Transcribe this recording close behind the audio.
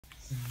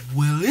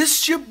Well,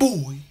 it's your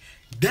boy,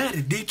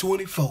 Daddy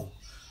D24,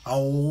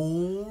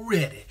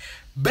 already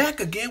back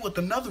again with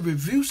another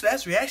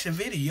review/reaction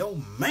video,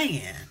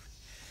 man.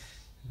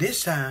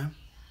 This time,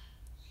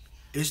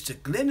 it's to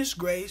Glennis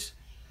Grace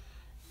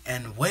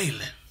and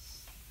Waylon.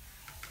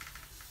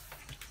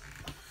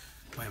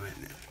 Wait a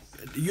minute,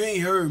 you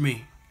ain't heard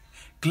me.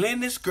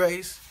 Glennis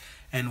Grace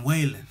and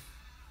Waylon.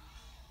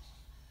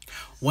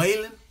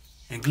 Waylon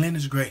and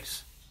Glennis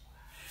Grace.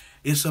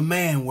 It's a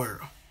man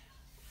world.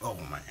 Oh,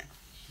 man.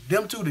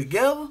 Them two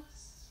together?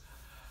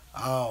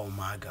 Oh,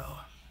 my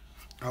God.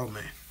 Oh,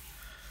 man.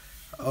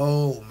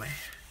 Oh, man.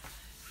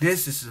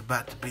 This is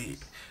about to be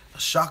a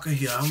shocker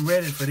here. I'm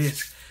ready for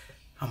this.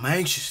 I'm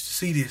anxious to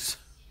see this.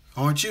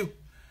 Aren't you?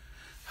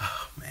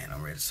 Oh, man,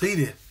 I'm ready to see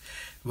this.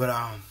 But,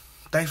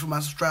 thanks for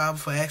my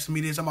subscribers for asking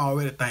me this. I'm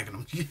already thanking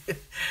them.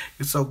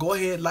 So go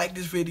ahead, like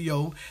this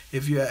video.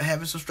 If you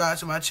haven't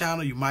subscribed to my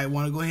channel, you might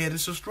want to go ahead and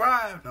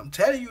subscribe. I'm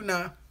telling you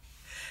now.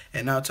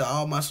 And now to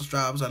all my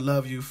subscribers, I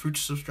love you.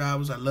 Future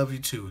subscribers, I love you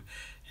too.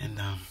 And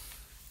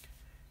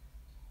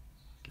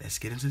let's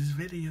get into this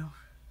video.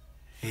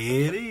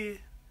 Here it is.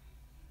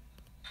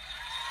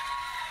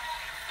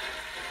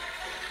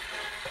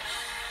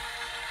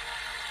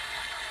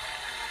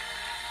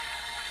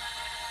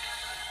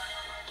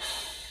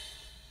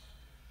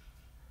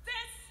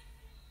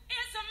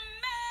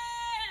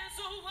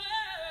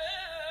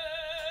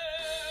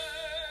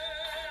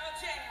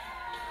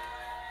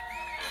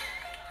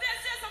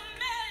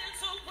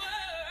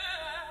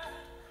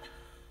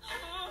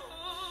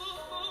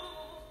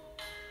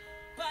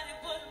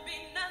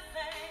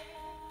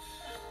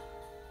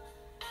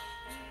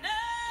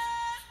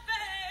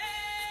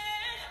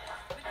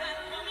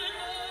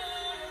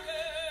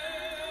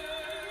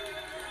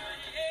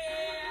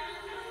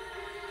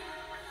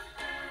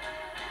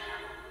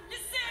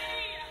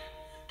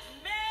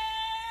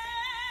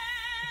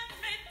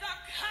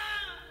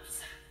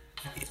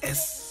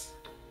 Yes.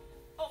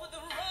 Over the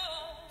road,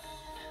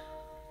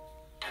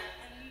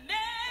 and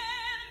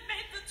man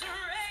made the trains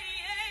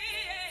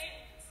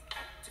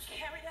to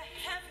carry the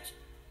heavy,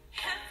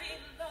 heavy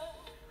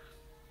load.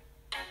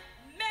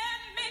 Man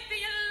made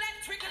the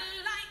electric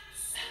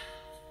lights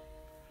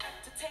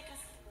to take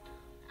us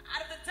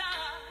out of the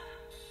dark.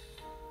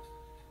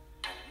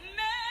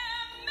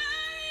 Man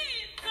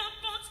made the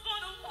boats for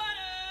the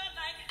water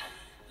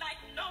like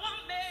Noah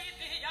made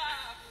the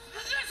ark.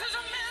 This is a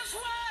man's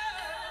world.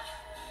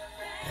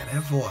 Yeah,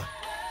 that boy.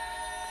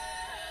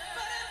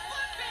 But it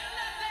would be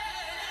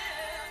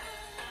nothing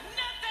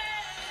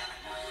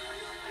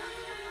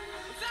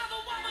without a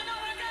woman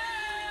or a girl.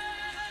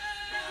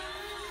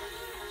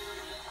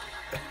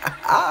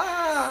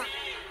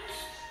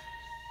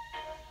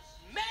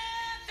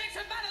 Man thinks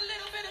about a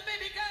little bit of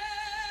baby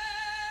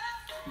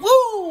girl.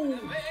 Woo!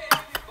 Baby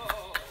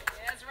boy,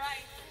 that's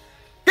right.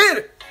 Hit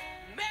it!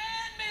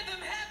 Man made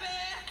them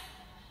happy.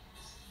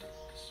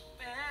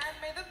 Man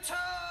made them toy.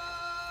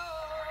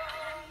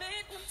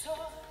 Made them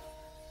toy.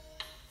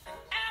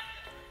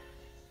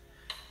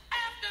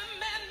 After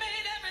man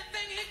made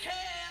everything he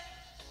can,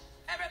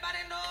 everybody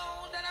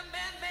knows that a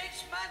man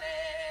makes money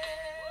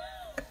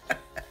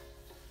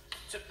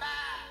to buy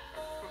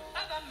from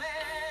other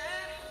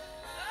men.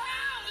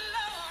 Oh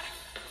Lord,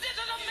 this is a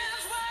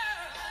man's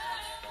world.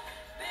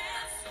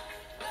 Man's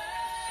world.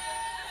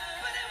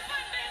 But it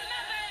would be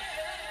nothing.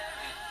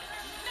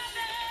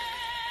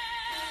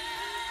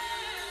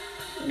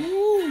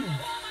 Woo!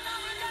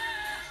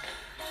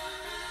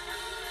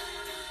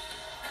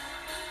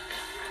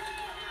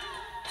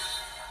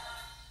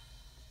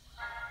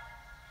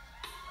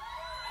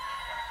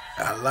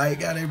 I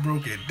like how they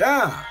broke it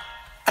down.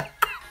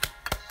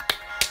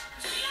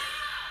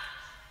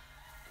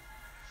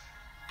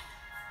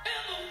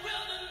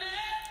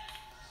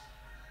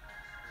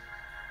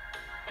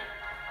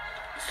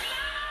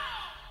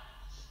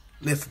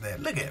 Listen to that.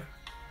 Look at it.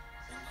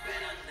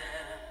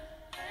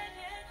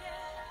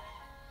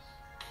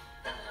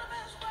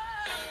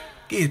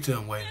 Give it to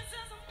him, Wayne.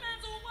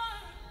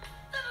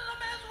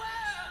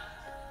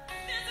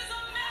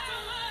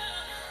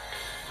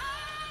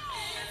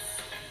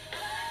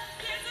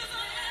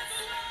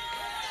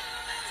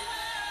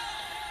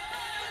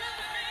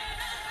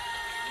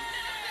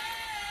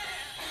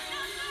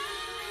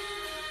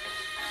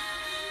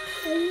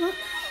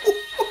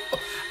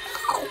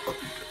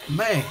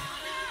 Man,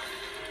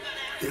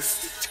 give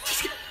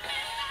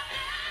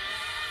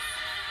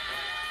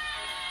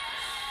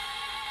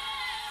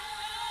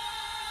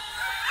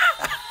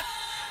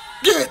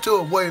it to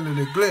him, Waylon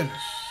and Glennis.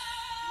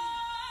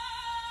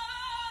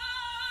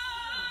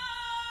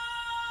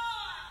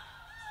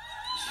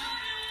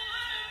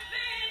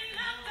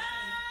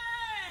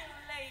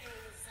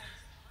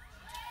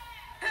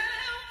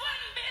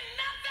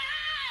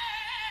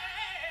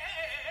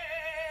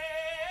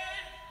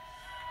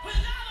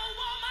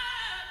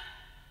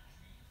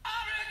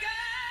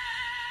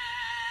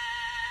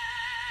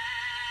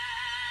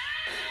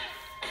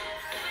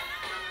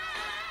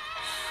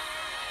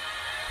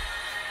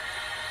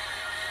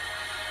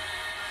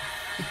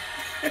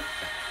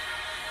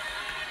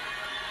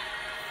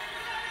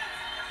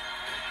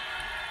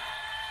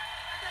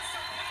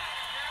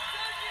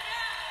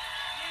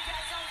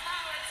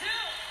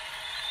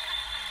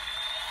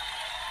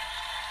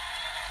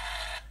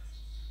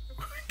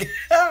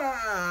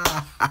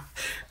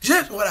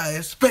 I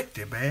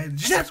expected, man.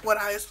 Just what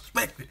I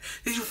expected.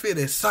 Did you feel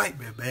the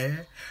excitement,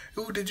 man?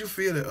 Ooh, did you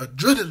feel the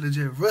adrenaline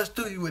just rush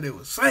through you when they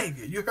were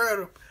singing? You heard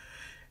them?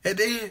 And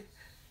then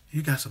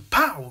you got some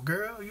power,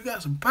 girl. You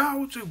got some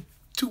power too.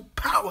 Two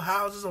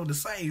powerhouses on the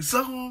same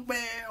song,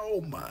 man.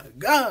 Oh my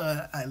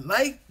God, I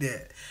like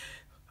that.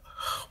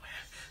 Oh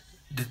man,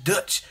 the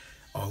Dutch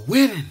are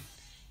winning.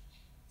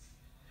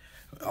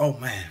 Oh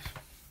man.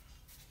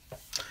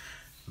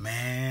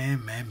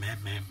 Man.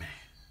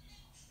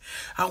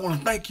 I want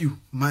to thank you,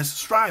 my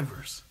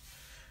subscribers,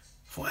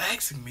 for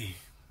asking me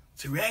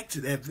to react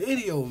to that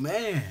video,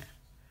 man.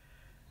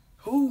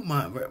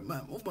 My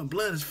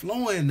blood is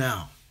flowing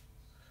now.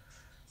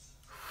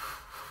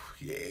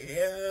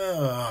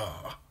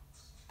 Yeah.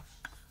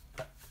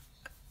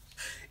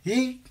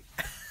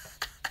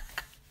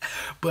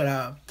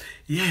 But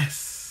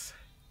yes.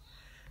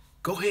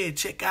 Go ahead,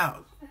 check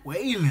out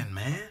Waylon,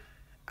 man.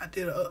 I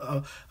did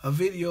a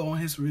video on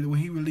his when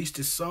he released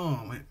his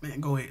song. Man,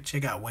 go ahead,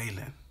 check out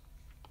Waylon.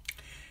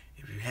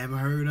 If you haven't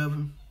heard of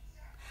him,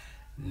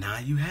 now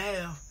you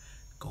have.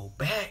 Go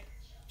back,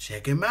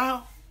 check him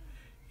out.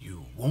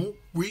 You won't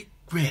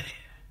regret it.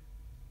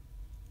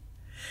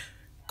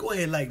 Go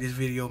ahead, like this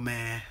video,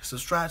 man.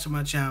 Subscribe to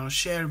my channel.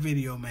 Share the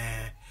video,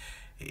 man.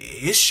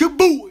 It's your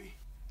boy,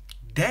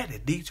 Daddy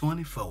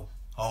D24.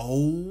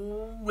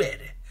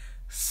 Already.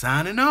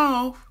 Signing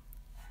off.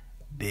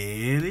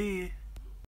 There it is.